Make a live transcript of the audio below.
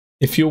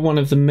If you're one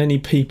of the many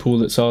people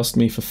that's asked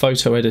me for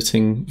photo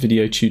editing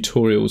video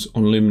tutorials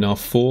on Luminar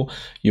 4,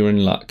 you're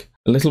in luck.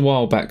 A little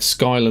while back,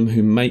 Skylum,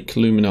 who make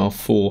Luminar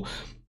 4,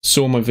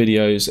 saw my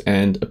videos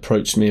and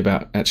approached me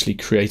about actually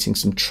creating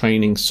some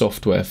training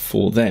software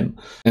for them.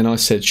 And I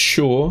said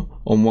sure,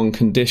 on one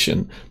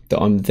condition,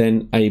 that I'm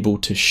then able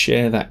to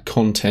share that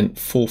content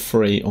for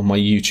free on my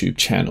YouTube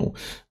channel.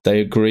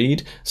 They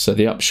agreed, so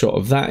the upshot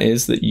of that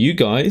is that you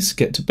guys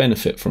get to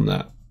benefit from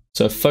that.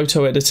 So if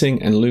photo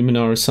editing and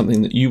Luminar is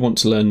something that you want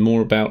to learn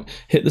more about,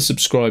 hit the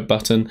subscribe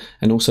button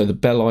and also the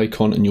bell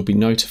icon and you'll be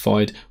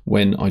notified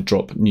when I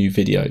drop new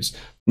videos.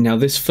 Now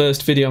this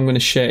first video I'm going to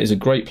share is a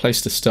great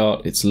place to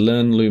start. It's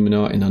Learn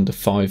Luminar in under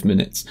 5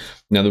 minutes.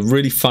 Now the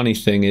really funny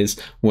thing is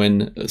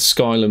when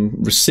Skylum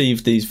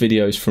received these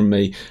videos from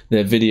me,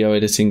 their video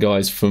editing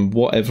guys, from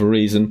whatever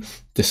reason,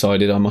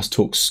 decided I must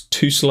talk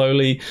too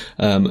slowly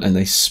and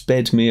they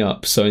sped me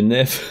up. So in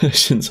their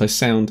versions I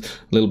sound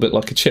a little bit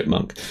like a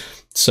chipmunk.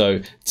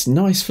 So it's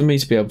nice for me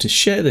to be able to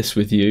share this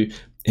with you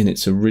in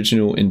its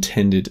original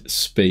intended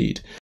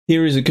speed.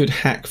 Here is a good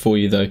hack for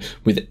you though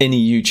with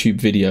any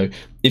YouTube video.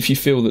 If you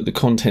feel that the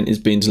content is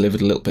being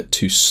delivered a little bit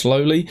too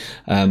slowly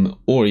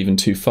or even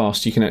too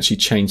fast, you can actually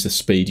change the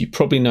speed. You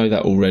probably know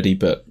that already,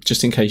 but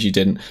just in case you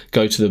didn't,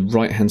 go to the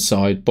right hand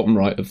side, bottom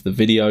right of the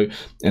video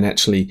and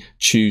actually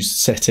choose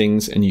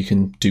settings, and you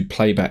can do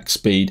playback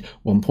speed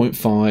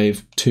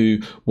 1.5,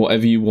 2,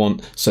 whatever you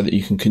want, so that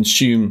you can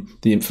consume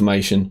the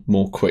information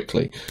more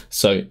quickly.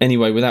 So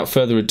anyway, without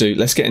further ado,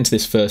 let's get into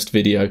this first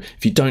video.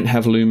 If you don't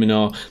have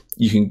Luminar,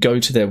 you can go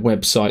to their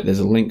website, there's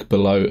a link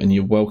below, and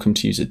you're welcome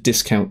to use a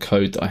discount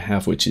code that I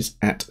have, which is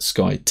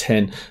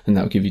 @Sky10, and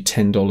that'll give you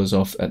 $10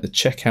 off at the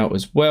checkout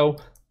as well.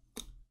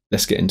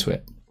 Let's get into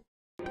it.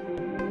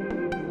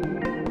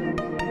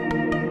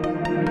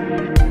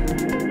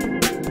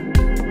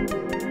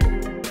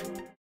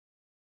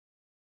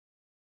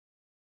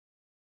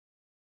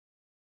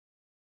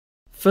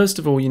 First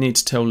of all, you need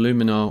to tell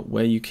Luminar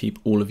where you keep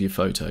all of your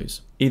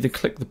photos. Either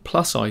click the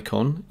plus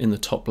icon in the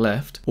top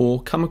left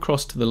or come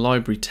across to the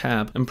library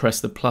tab and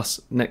press the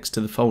plus next to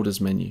the folders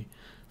menu.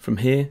 From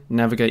here,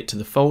 navigate to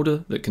the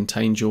folder that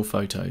contains your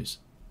photos.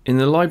 In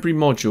the library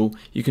module,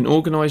 you can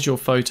organise your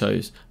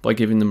photos by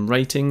giving them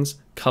ratings,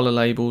 colour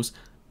labels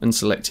and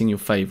selecting your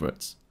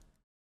favourites.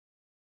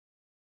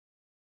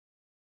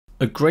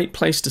 A great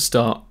place to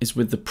start is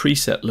with the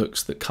preset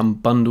looks that come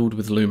bundled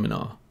with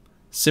Luminar.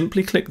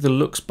 Simply click the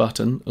looks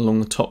button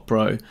along the top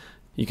row.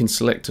 You can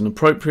select an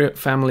appropriate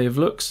family of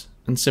looks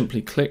and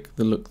simply click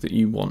the look that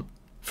you want.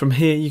 From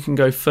here you can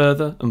go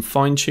further and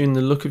fine-tune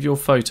the look of your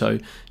photo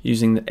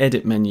using the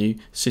edit menu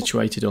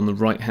situated on the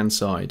right hand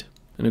side.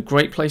 And a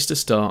great place to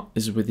start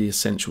is with the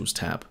Essentials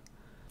tab.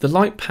 The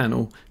light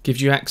panel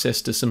gives you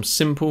access to some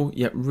simple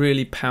yet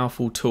really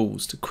powerful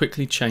tools to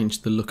quickly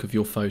change the look of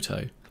your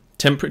photo.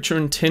 Temperature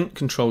and tint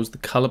controls the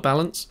colour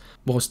balance,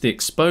 whilst the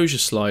exposure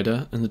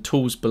slider and the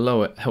tools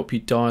below it help you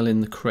dial in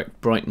the correct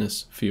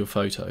brightness for your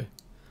photo.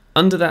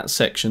 Under that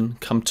section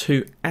come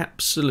two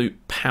absolute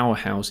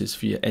powerhouses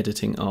for your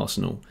editing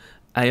arsenal.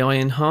 AI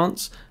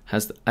Enhance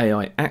has the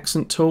AI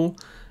Accent tool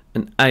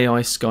and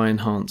AI Sky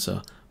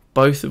Enhancer,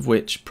 both of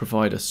which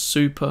provide a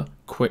super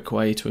quick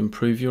way to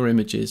improve your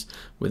images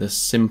with a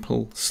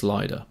simple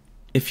slider.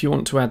 If you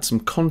want to add some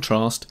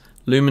contrast,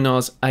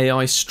 Luminar's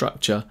AI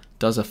Structure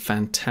does a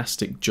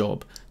fantastic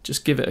job.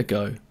 Just give it a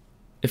go.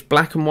 If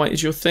black and white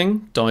is your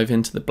thing, dive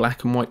into the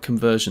black and white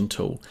conversion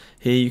tool.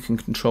 Here you can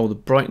control the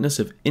brightness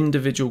of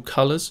individual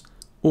colours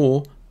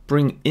or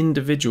bring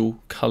individual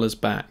colours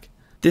back.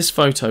 This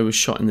photo was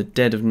shot in the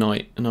dead of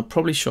night and I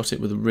probably shot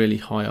it with a really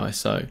high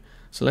ISO.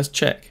 So let's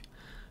check.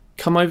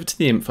 Come over to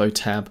the info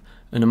tab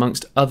and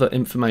amongst other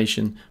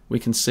information we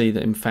can see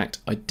that in fact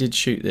I did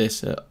shoot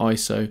this at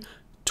ISO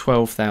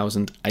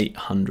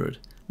 12,800.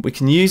 We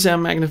can use our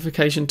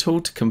magnification tool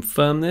to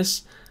confirm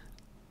this,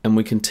 and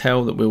we can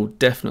tell that we will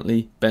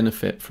definitely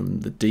benefit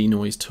from the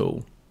denoise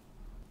tool.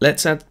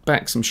 Let's add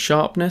back some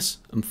sharpness,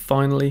 and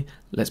finally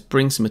let's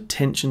bring some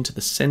attention to the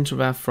center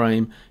of our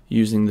frame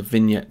using the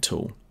vignette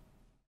tool.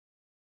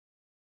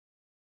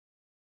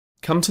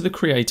 Come to the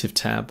creative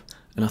tab,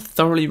 and I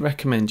thoroughly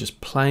recommend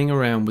just playing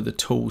around with the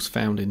tools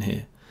found in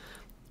here.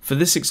 For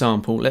this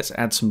example, let's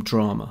add some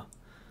drama.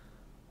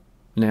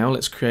 Now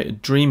let's create a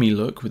dreamy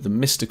look with the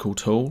mystical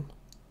tool.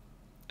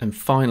 And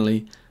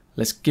finally,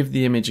 let's give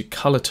the image a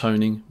colour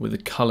toning with the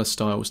Colour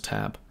Styles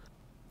tab.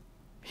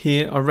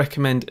 Here I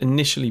recommend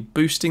initially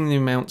boosting the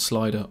amount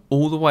slider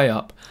all the way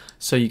up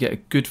so you get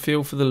a good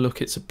feel for the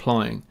look it's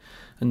applying,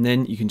 and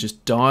then you can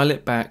just dial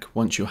it back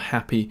once you're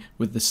happy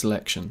with the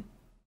selection.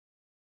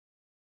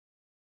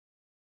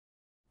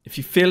 If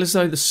you feel as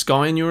though the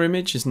sky in your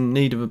image is in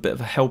need of a bit of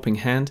a helping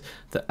hand,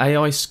 the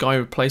AI Sky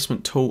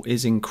Replacement tool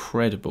is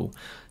incredible.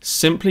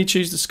 Simply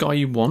choose the sky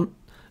you want,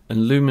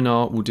 and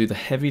Luminar will do the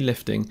heavy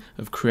lifting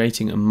of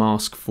creating a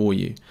mask for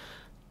you.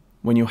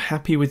 When you're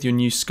happy with your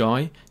new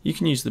sky, you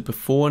can use the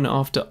before and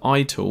after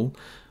eye tool.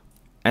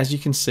 As you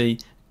can see,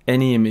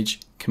 any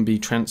image can be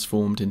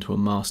transformed into a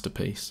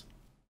masterpiece.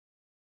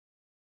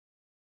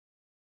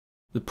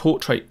 The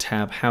Portrait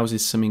tab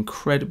houses some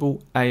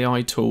incredible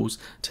AI tools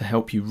to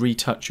help you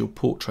retouch your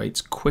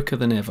portraits quicker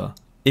than ever.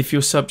 If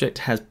your subject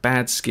has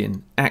bad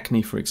skin,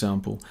 acne for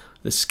example,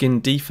 the Skin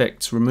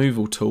Defects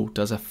Removal tool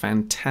does a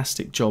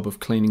fantastic job of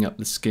cleaning up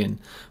the skin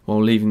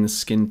while leaving the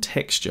skin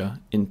texture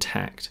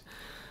intact.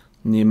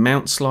 And the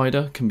amount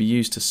slider can be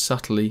used to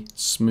subtly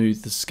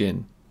smooth the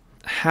skin.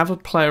 Have a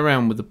play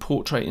around with the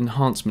portrait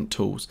enhancement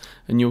tools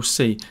and you'll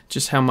see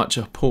just how much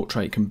a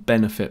portrait can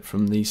benefit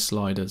from these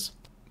sliders.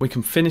 We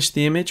can finish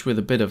the image with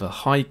a bit of a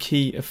high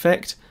key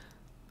effect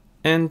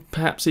and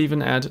perhaps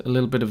even add a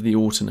little bit of the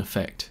autumn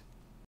effect.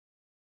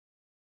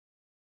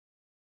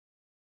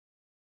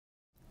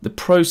 The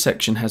Pro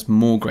section has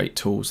more great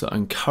tools that I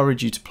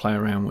encourage you to play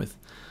around with.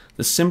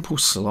 The simple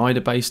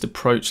slider based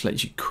approach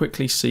lets you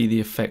quickly see the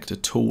effect a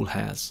tool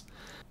has.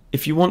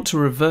 If you want to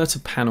revert a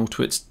panel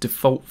to its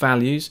default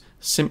values,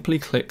 simply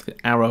click the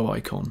arrow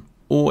icon.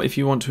 Or if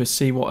you want to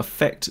see what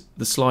effect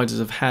the sliders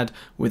have had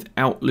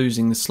without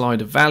losing the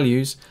slider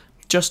values,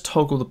 just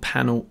toggle the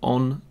panel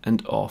on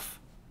and off.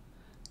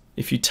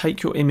 If you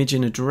take your image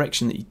in a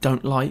direction that you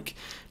don't like,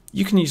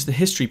 you can use the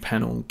history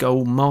panel and go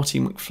all Marty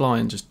McFly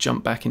and just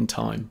jump back in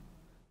time.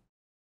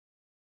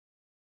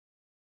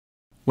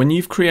 When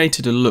you've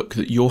created a look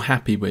that you're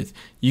happy with,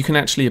 you can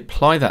actually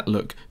apply that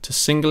look to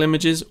single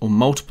images or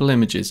multiple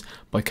images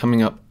by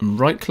coming up and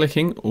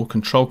right-clicking or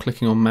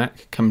control-clicking on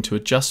Mac, coming to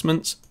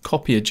Adjustments,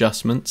 Copy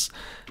Adjustments,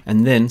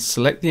 and then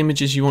select the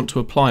images you want to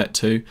apply it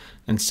to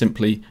and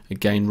simply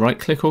again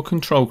right-click or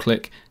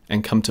control-click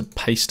and come to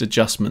Paste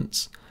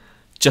Adjustments.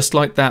 Just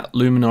like that,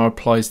 Luminar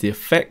applies the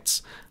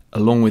effects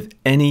along with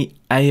any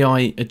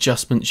AI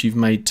adjustments you've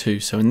made too.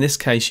 So in this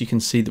case you can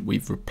see that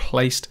we've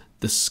replaced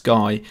the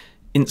sky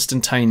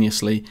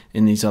instantaneously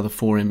in these other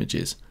 4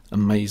 images.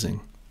 Amazing.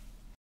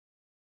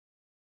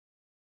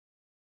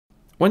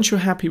 Once you're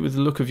happy with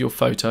the look of your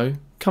photo,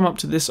 come up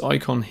to this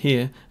icon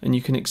here and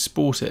you can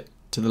export it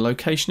to the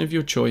location of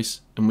your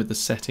choice and with the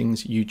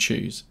settings you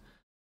choose.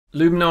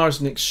 Luminar is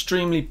an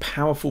extremely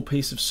powerful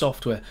piece of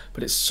software,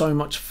 but it's so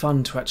much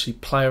fun to actually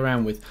play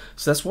around with.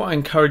 So that's what I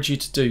encourage you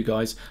to do,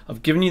 guys.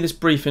 I've given you this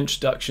brief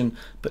introduction,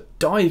 but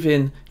dive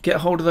in,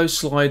 get hold of those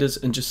sliders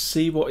and just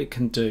see what it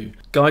can do.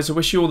 Guys, I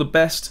wish you all the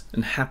best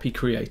and happy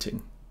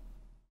creating.